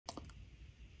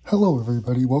Hello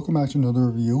everybody, welcome back to another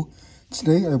review.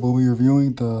 Today I will be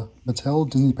reviewing the Mattel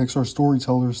Disney Pixar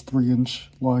Storytellers 3-inch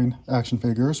line action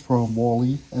figures from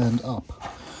WALL-E and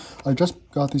Up. I just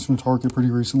got these from Target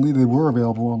pretty recently. They were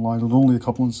available online with only a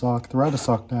couple in stock. They're out of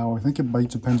stock now. I think it might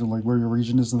depend on where your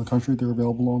region is in the country, if they're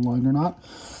available online or not.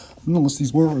 Nonetheless,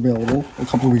 these were available a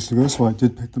couple of weeks ago, so I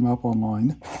did pick them up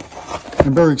online.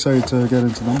 I'm very excited to get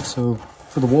into them. So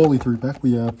for the WALL-E 3-pack,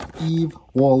 we have Eve,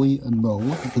 WALL-E, and Mo.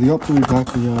 For the Up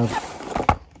 3-pack, we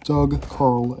have Doug,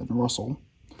 Carl, and Russell.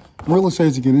 I'm really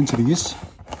excited to get into these.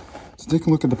 So take a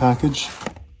look at the package.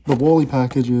 The WALL-E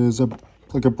package is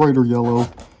like a brighter yellow.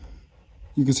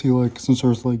 You can see some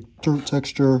sort of dirt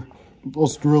texture.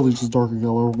 Also really just darker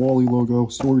yellow. WALL-E logo,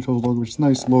 Storytellers logo, which is a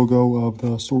nice logo of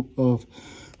the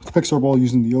Pixar ball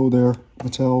using the O there.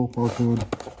 Mattel barcode.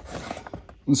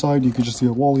 On the side, you can just see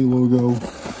a WALL-E logo.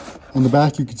 On the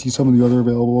back, you can see some of the other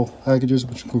available packages,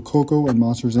 which include Coco and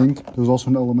Monsters, Inc. There's also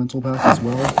an Elemental pack as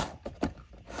well.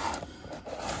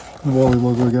 The WALL-E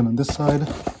logo again on this side.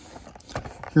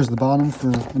 Here's the bottom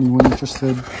for anyone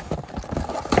interested.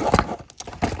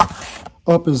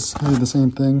 Up is really the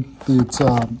same thing.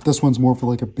 This one's more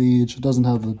for a beige. It doesn't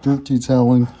have the dirt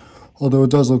detailing, although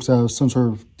it does look to have some sort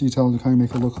of detailing to kind of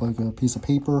make it look like a piece of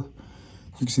paper.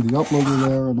 You can see the Up logo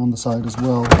there and on the side as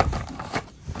well.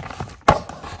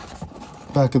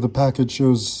 Back of the package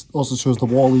also shows the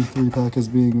WALL-E 3-pack as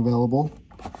being available,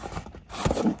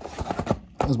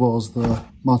 as well as the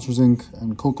Monsters, Inc.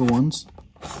 and Coco ones.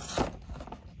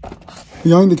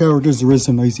 Behind the characters, there is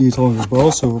some nice detailing as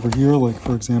well. So over here,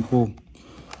 for example,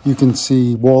 you can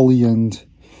see WALL-E and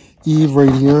Eve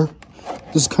right here.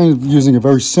 This is kind of using a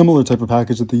very similar type of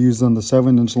package that they used on the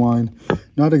 7-inch line.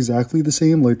 Not exactly the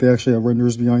same, they actually have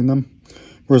renders behind them.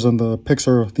 Whereas on the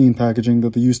Pixar theme packaging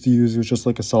that they used to use, it was just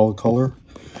a solid color.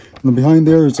 And then behind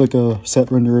there, it's a set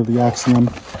render of the Axiom.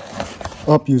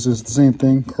 Up uses the same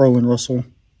thing, Carl and Russell.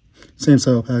 Same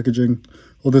style packaging.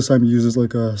 Well, this time it uses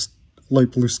a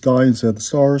light blue sky instead of the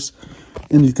stars.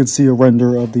 And you can see a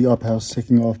render of the Up house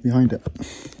taking off behind it.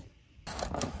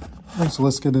 Alright, so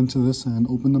let's get into this and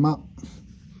open them up.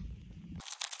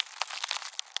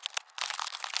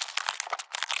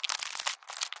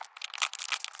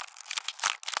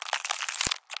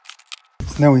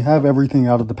 Now we have everything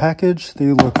out of the package. They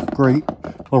look great.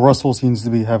 Well, Russell seems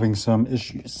to be having some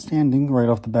issues standing right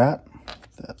off the bat.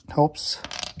 That helps.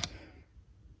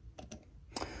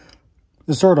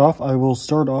 To start off, I will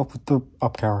start off with the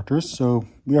Up characters. So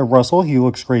we have Russell. He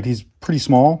looks great. He's pretty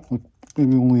small.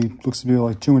 Maybe only looks to be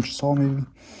 2 inches tall, maybe.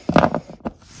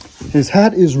 His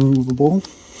hat is removable.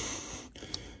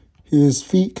 His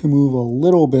feet can move a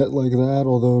little bit like that,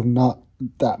 although not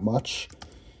that much.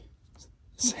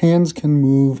 His hands can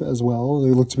move as well.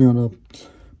 They look to be on a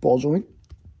ball joint.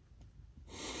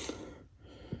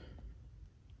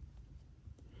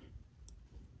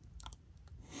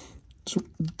 So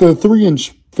the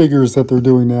 3-inch figures that they're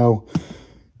doing now,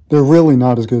 they're really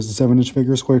not as good as the 7-inch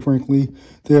figures, quite frankly.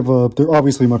 They're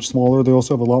obviously much smaller. They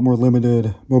also have a lot more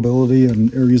limited mobility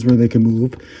and areas where they can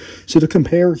move. So to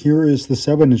compare, here is the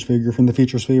 7-inch figure from the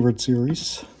Feature's Favorite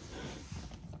series.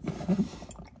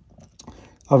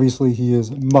 Obviously, he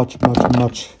is much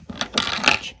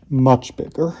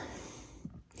bigger.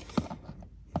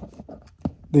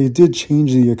 They did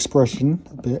change the expression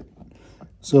a bit.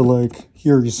 So,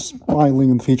 here he's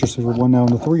smiling in the Feature's Favorite one. Now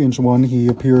in the 3-inch one, he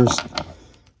appears...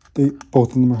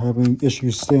 both of them are having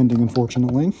issues standing,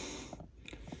 unfortunately.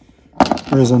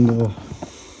 Whereas on the...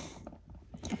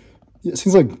 it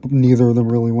seems like neither of them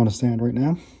really want to stand right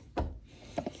now.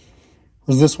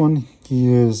 Whereas this one, he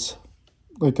is...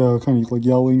 kind of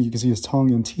yelling. You can see his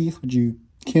tongue and teeth, but you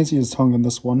can't see his tongue in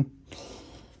this one.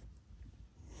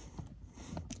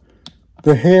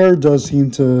 The hair does seem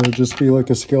to just be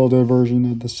a scaled-down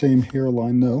version of the same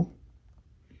hairline, though.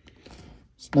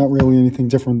 It's not really anything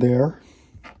different there.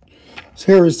 His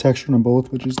hair is textured on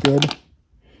both, which is good.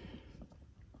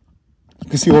 You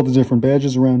can see all the different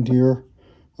badges around here.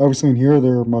 Obviously in here,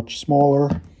 they're much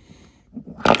smaller.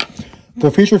 The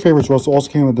Feature Favorites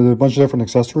also came with a bunch of different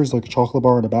accessories, like a chocolate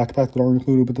bar and a backpack that aren't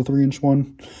included with the 3-inch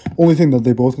one. Only thing that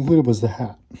they both included was the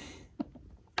hat.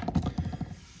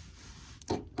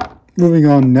 Moving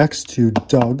on next to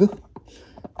Doug.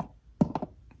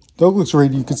 Doug looks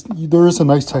great. There is a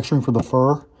nice texturing for the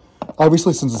fur.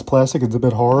 Obviously, since it's plastic, it's a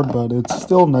bit hard, but it's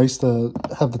still nice to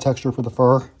have the texture for the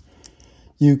fur.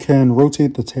 You can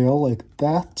rotate the tail like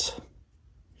that.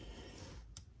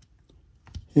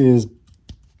 His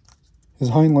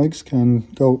hind legs can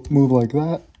move like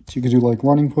that. So you can do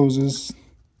running poses.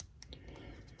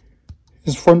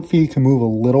 His front feet can move a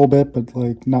little bit, but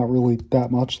not really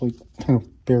that much, kind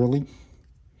of barely.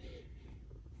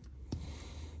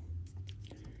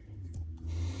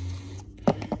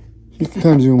 You can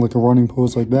kind of do like a running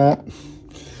pose like that.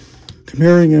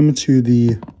 Comparing him to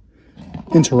the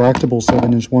Interactable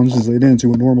 7-inch ones, since they didn't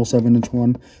do a normal 7-inch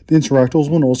one. The Interactables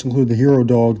one also include the Hero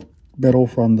Dog medal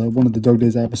from one of the Dog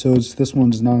Days episodes. This one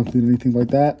does not include anything like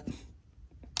that.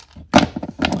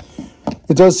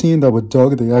 It does seem that with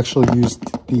Doug, they actually used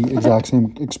the exact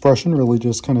same expression, really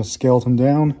just kind of scaled him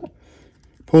down.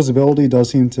 Posability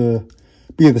does seem to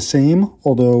be the same,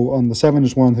 although on the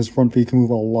 7-inch one, his front feet can move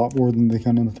a lot more than they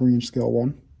can on the 3-inch scale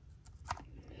one.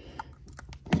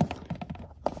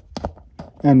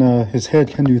 And his head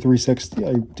can do 360.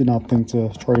 I did not think to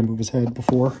try to move his head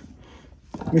before.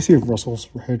 Let me see if Russell's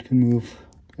head can move.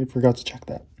 I forgot to check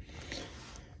that.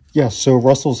 Yes, so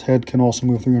Russell's head can also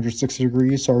move 360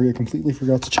 degrees. Sorry, I completely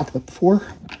forgot to check that before.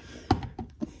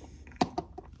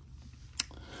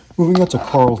 Moving on to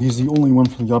Carl, he's the only one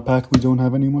from the up pack we don't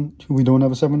have a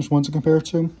 7-inch one to compare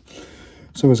to.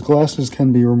 So his glasses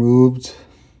can be removed.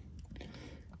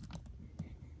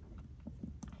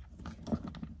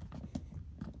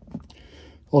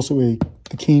 Also, the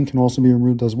cane can also be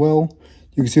removed as well.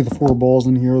 You can see the 4 balls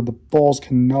in here. The balls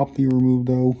cannot be removed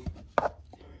though.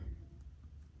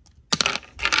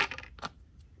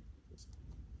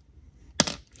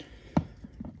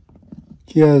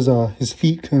 He has, his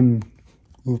feet can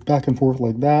move back and forth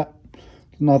like that.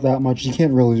 Not that much. You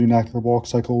can't really do an accurate walk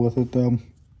cycle with it though.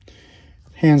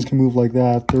 Hands can move like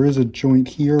that. There is a joint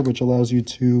here which allows you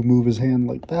to move his hand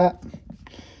like that.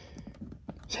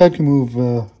 His head can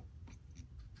move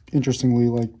interestingly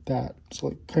like that. It's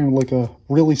like kind of like a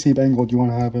really steep angle you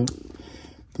want to have it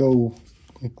go,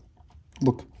 like,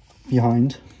 look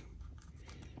behind.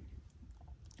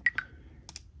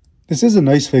 This is a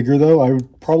nice figure though. I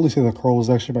would probably say that Carl is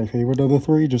actually my favorite of the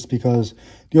 3, just because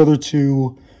the other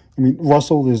 2, I mean,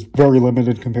 Russell is very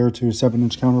limited compared to his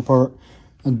 7-inch counterpart,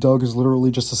 and Doug is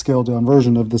literally just a scaled down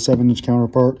version of the 7-inch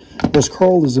counterpart, whereas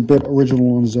Carl is a bit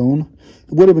original on his own.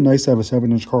 It would have been nice to have a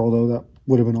 7-inch Carl though. That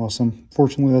would have been awesome.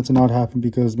 Fortunately, that did not happen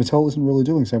because Mattel isn't really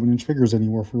doing 7-inch figures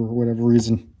anymore for whatever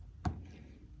reason.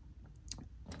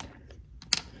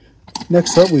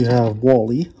 Next up, we have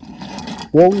Wally.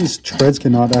 Wally's treads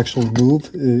cannot actually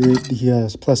move. He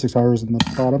has plastic tires in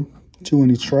the bottom, 2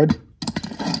 in each tread.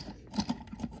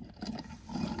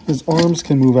 His arms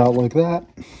can move out like that.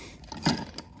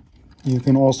 You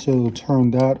can also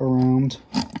turn that around.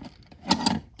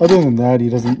 Other than that, he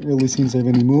doesn't really seem to have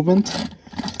any movement.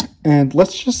 And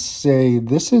let's just say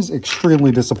this is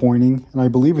extremely disappointing, and I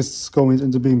believe it's going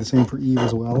into being the same for Eve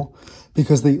as well,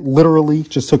 because they literally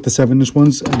just took the 7-inch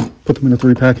ones and put them in a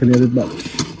 3-pack and added metal.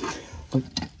 Like,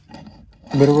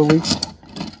 literally,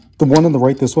 the one on the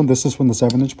right, this is from the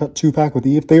 7-inch 2-pack with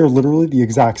Eve. They are literally the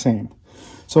exact same.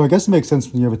 So I guess it makes sense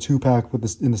when you have a 2-pack with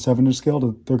this in the 7-inch scale,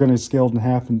 they're going to scale it in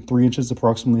half in 3 inches,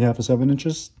 approximately half of 7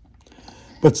 inches.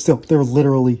 But still, they're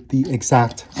literally the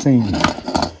exact same.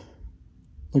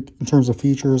 Like, in terms of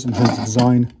features, in terms of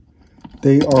design,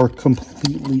 they are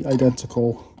completely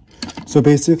identical. So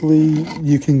basically,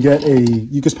 you can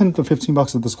spend up to 15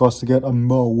 bucks at this cost to get a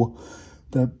Mo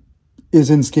that is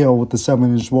in scale with the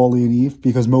 7-inch Wally and Eve,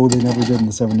 because Mo they never did in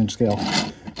the 7-inch scale.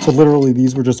 So literally,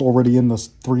 these were just already in the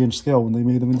 3-inch scale when they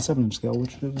made them in the 7-inch scale,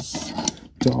 which is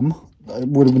dumb. It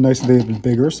would have been nice if they had been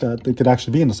bigger, so that they could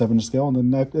actually be in the 7-inch scale,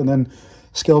 and then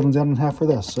scale them down in half for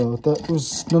this. So that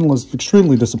was nonetheless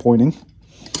extremely disappointing.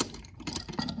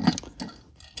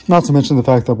 Not to mention the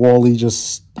fact that Wally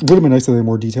just would have been nice if they had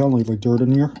more detail, like dirt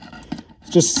in here.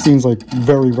 It just seems like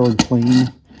very, very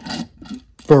plain.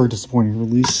 Very disappointing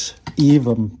release. Eve,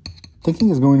 I'm thinking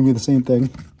is going to be the same thing.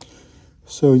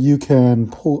 So you can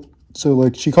pull, so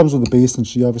like she comes with a base and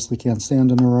she obviously can't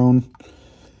stand on her own.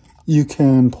 You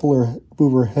can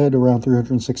move her head around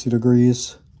 360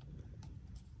 degrees.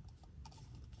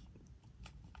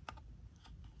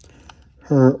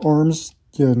 Her arms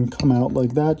can come out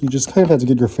like that. You just kind of have to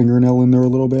get your fingernail in there a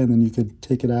little bit and then you could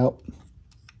take it out.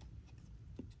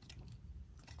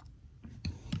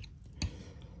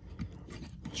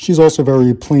 She's also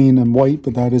very plain and white,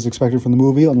 but that is expected from the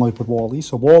movie, unlike with Wally.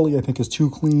 So Wally, I think, is too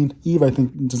clean. Eve, I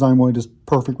think, design-wise is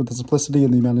perfect with the simplicity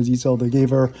and the amount of detail they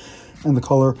gave her and the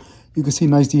color. You can see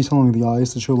nice detailing of the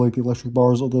eyes to show, like, the electric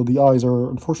bars, although the eyes are,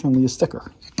 unfortunately, a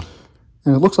sticker.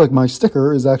 And it looks like my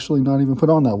sticker is actually not even put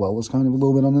on that well. It's kind of a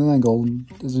little bit on an angle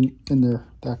and isn't in there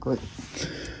that great.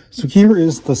 So here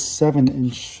is the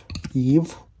 7-inch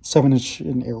Eve, 7-inch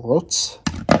in air rotes.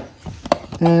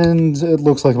 And it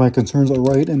looks like my concerns are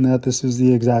right in that this is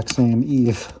the exact same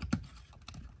Eve.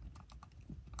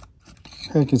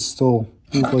 I can still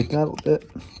move like that a bit.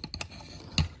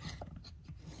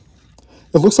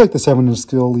 It looks like the 7-inch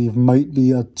scale Eve might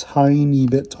be a tiny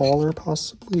bit taller,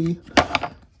 possibly.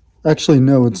 Actually,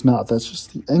 no, it's not. That's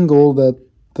just the angle that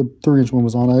the 3-inch one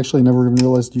was on. I actually never even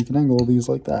realized you can angle these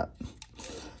like that.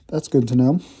 That's good to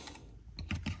know.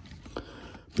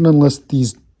 But nonetheless,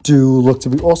 these do look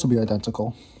to also be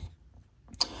identical.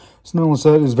 So nonetheless,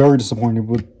 that is very disappointing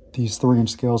with these 3-inch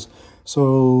scales.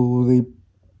 So they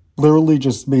literally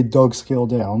just made Doug scale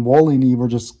down. Wally and Eve are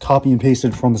just copy and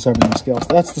pasted from the 7-inch scales.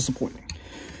 That's disappointing.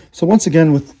 So once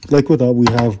again, with Up,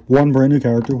 we have one brand new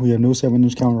character. We have no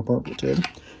 7-inch counterpart rotated.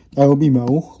 That would be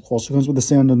Mo. Also comes with a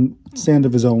stand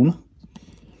of his own.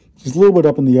 He's a little bit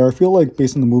up in the air. I feel like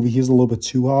based on the movie, he's a little bit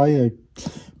too high. It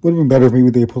would have been better if maybe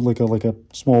they put like a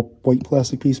small white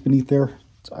plastic piece beneath there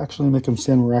to actually make him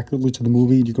stand more accurately to the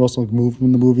movie. You could also move him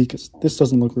in the movie because this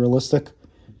doesn't look realistic.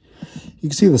 You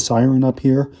can see the siren up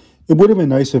here. It would have been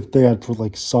nice if they had put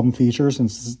like some features,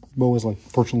 since Mo has like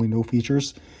virtually no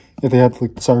features. If they had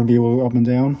like the siren be able to go up and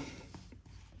down.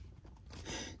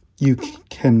 You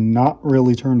cannot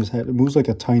really turn his head. It moves like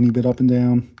a tiny bit up and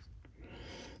down.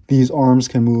 These arms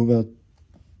can move at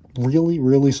really,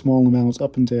 really small amounts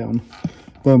up and down.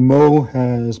 But Mo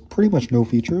has pretty much no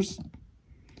features.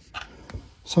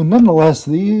 So nonetheless,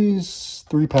 these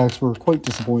 3-packs were quite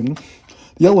disappointing.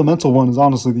 The Elemental one is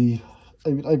honestly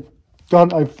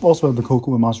I've also had the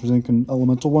Coco and Monsters Inc. and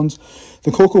Elemental ones.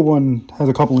 The Coco one has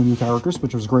a couple of new characters,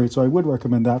 which was great, so I would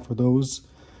recommend that for those.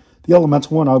 The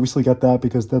Elemental one, obviously got that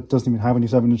because that doesn't even have any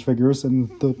 7-inch figures, and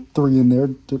the 3 in there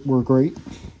were great.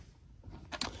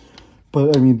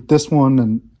 But, I mean, this one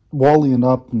and Wally and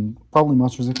Up and probably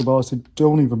Monsters Inc. They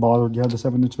don't even bother to have the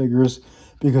 7-inch figures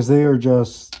because they are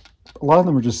just, a lot of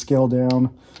them are just scaled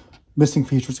down, missing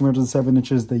features compared to the 7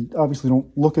 inches. They obviously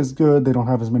don't look as good. They don't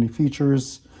have as many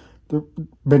features. There are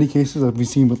many cases that we've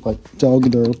seen with like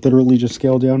Doug, they're literally just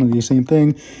scaled down and the same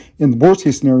thing. In the worst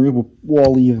case scenario with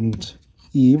Wally and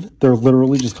Eve, they're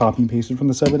literally just copy and pasted from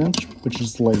the 7-inch, which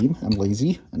is lame and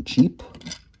lazy and cheap.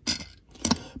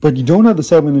 But you don't have the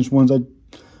 7-inch ones.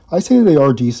 I say they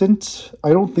are decent.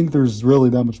 I don't think there's really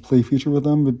that much play feature with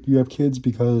them, but you have kids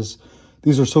because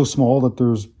these are so small that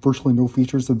there's virtually no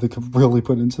features that they could really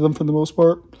put into them for the most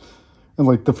part. And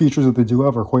like the features that they do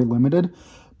have are quite limited.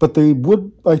 But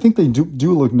I think they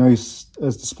do look nice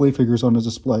as display figures on a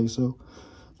display. So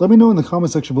let me know in the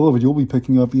comment section below if you'll be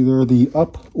picking up either the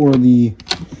Up or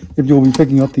if you'll be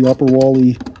picking up the Up or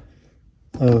Wally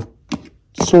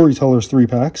Storytellers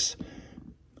 3-packs.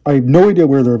 I have no idea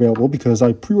where they're available because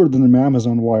I pre-ordered them on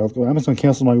Amazon a while ago. Amazon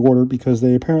canceled my order because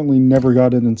they apparently never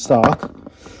got it in stock.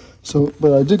 So,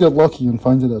 but I did get lucky and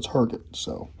find it at Target.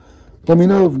 So let me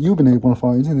know if you've been able to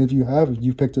find it, and if you have, if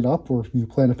you picked it up, or if you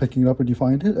plan on picking it up and you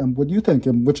find it, and what do you think,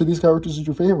 and which of these characters is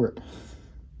your favorite?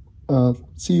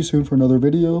 See you soon for another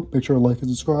video. Make sure to like and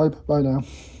subscribe. Bye now.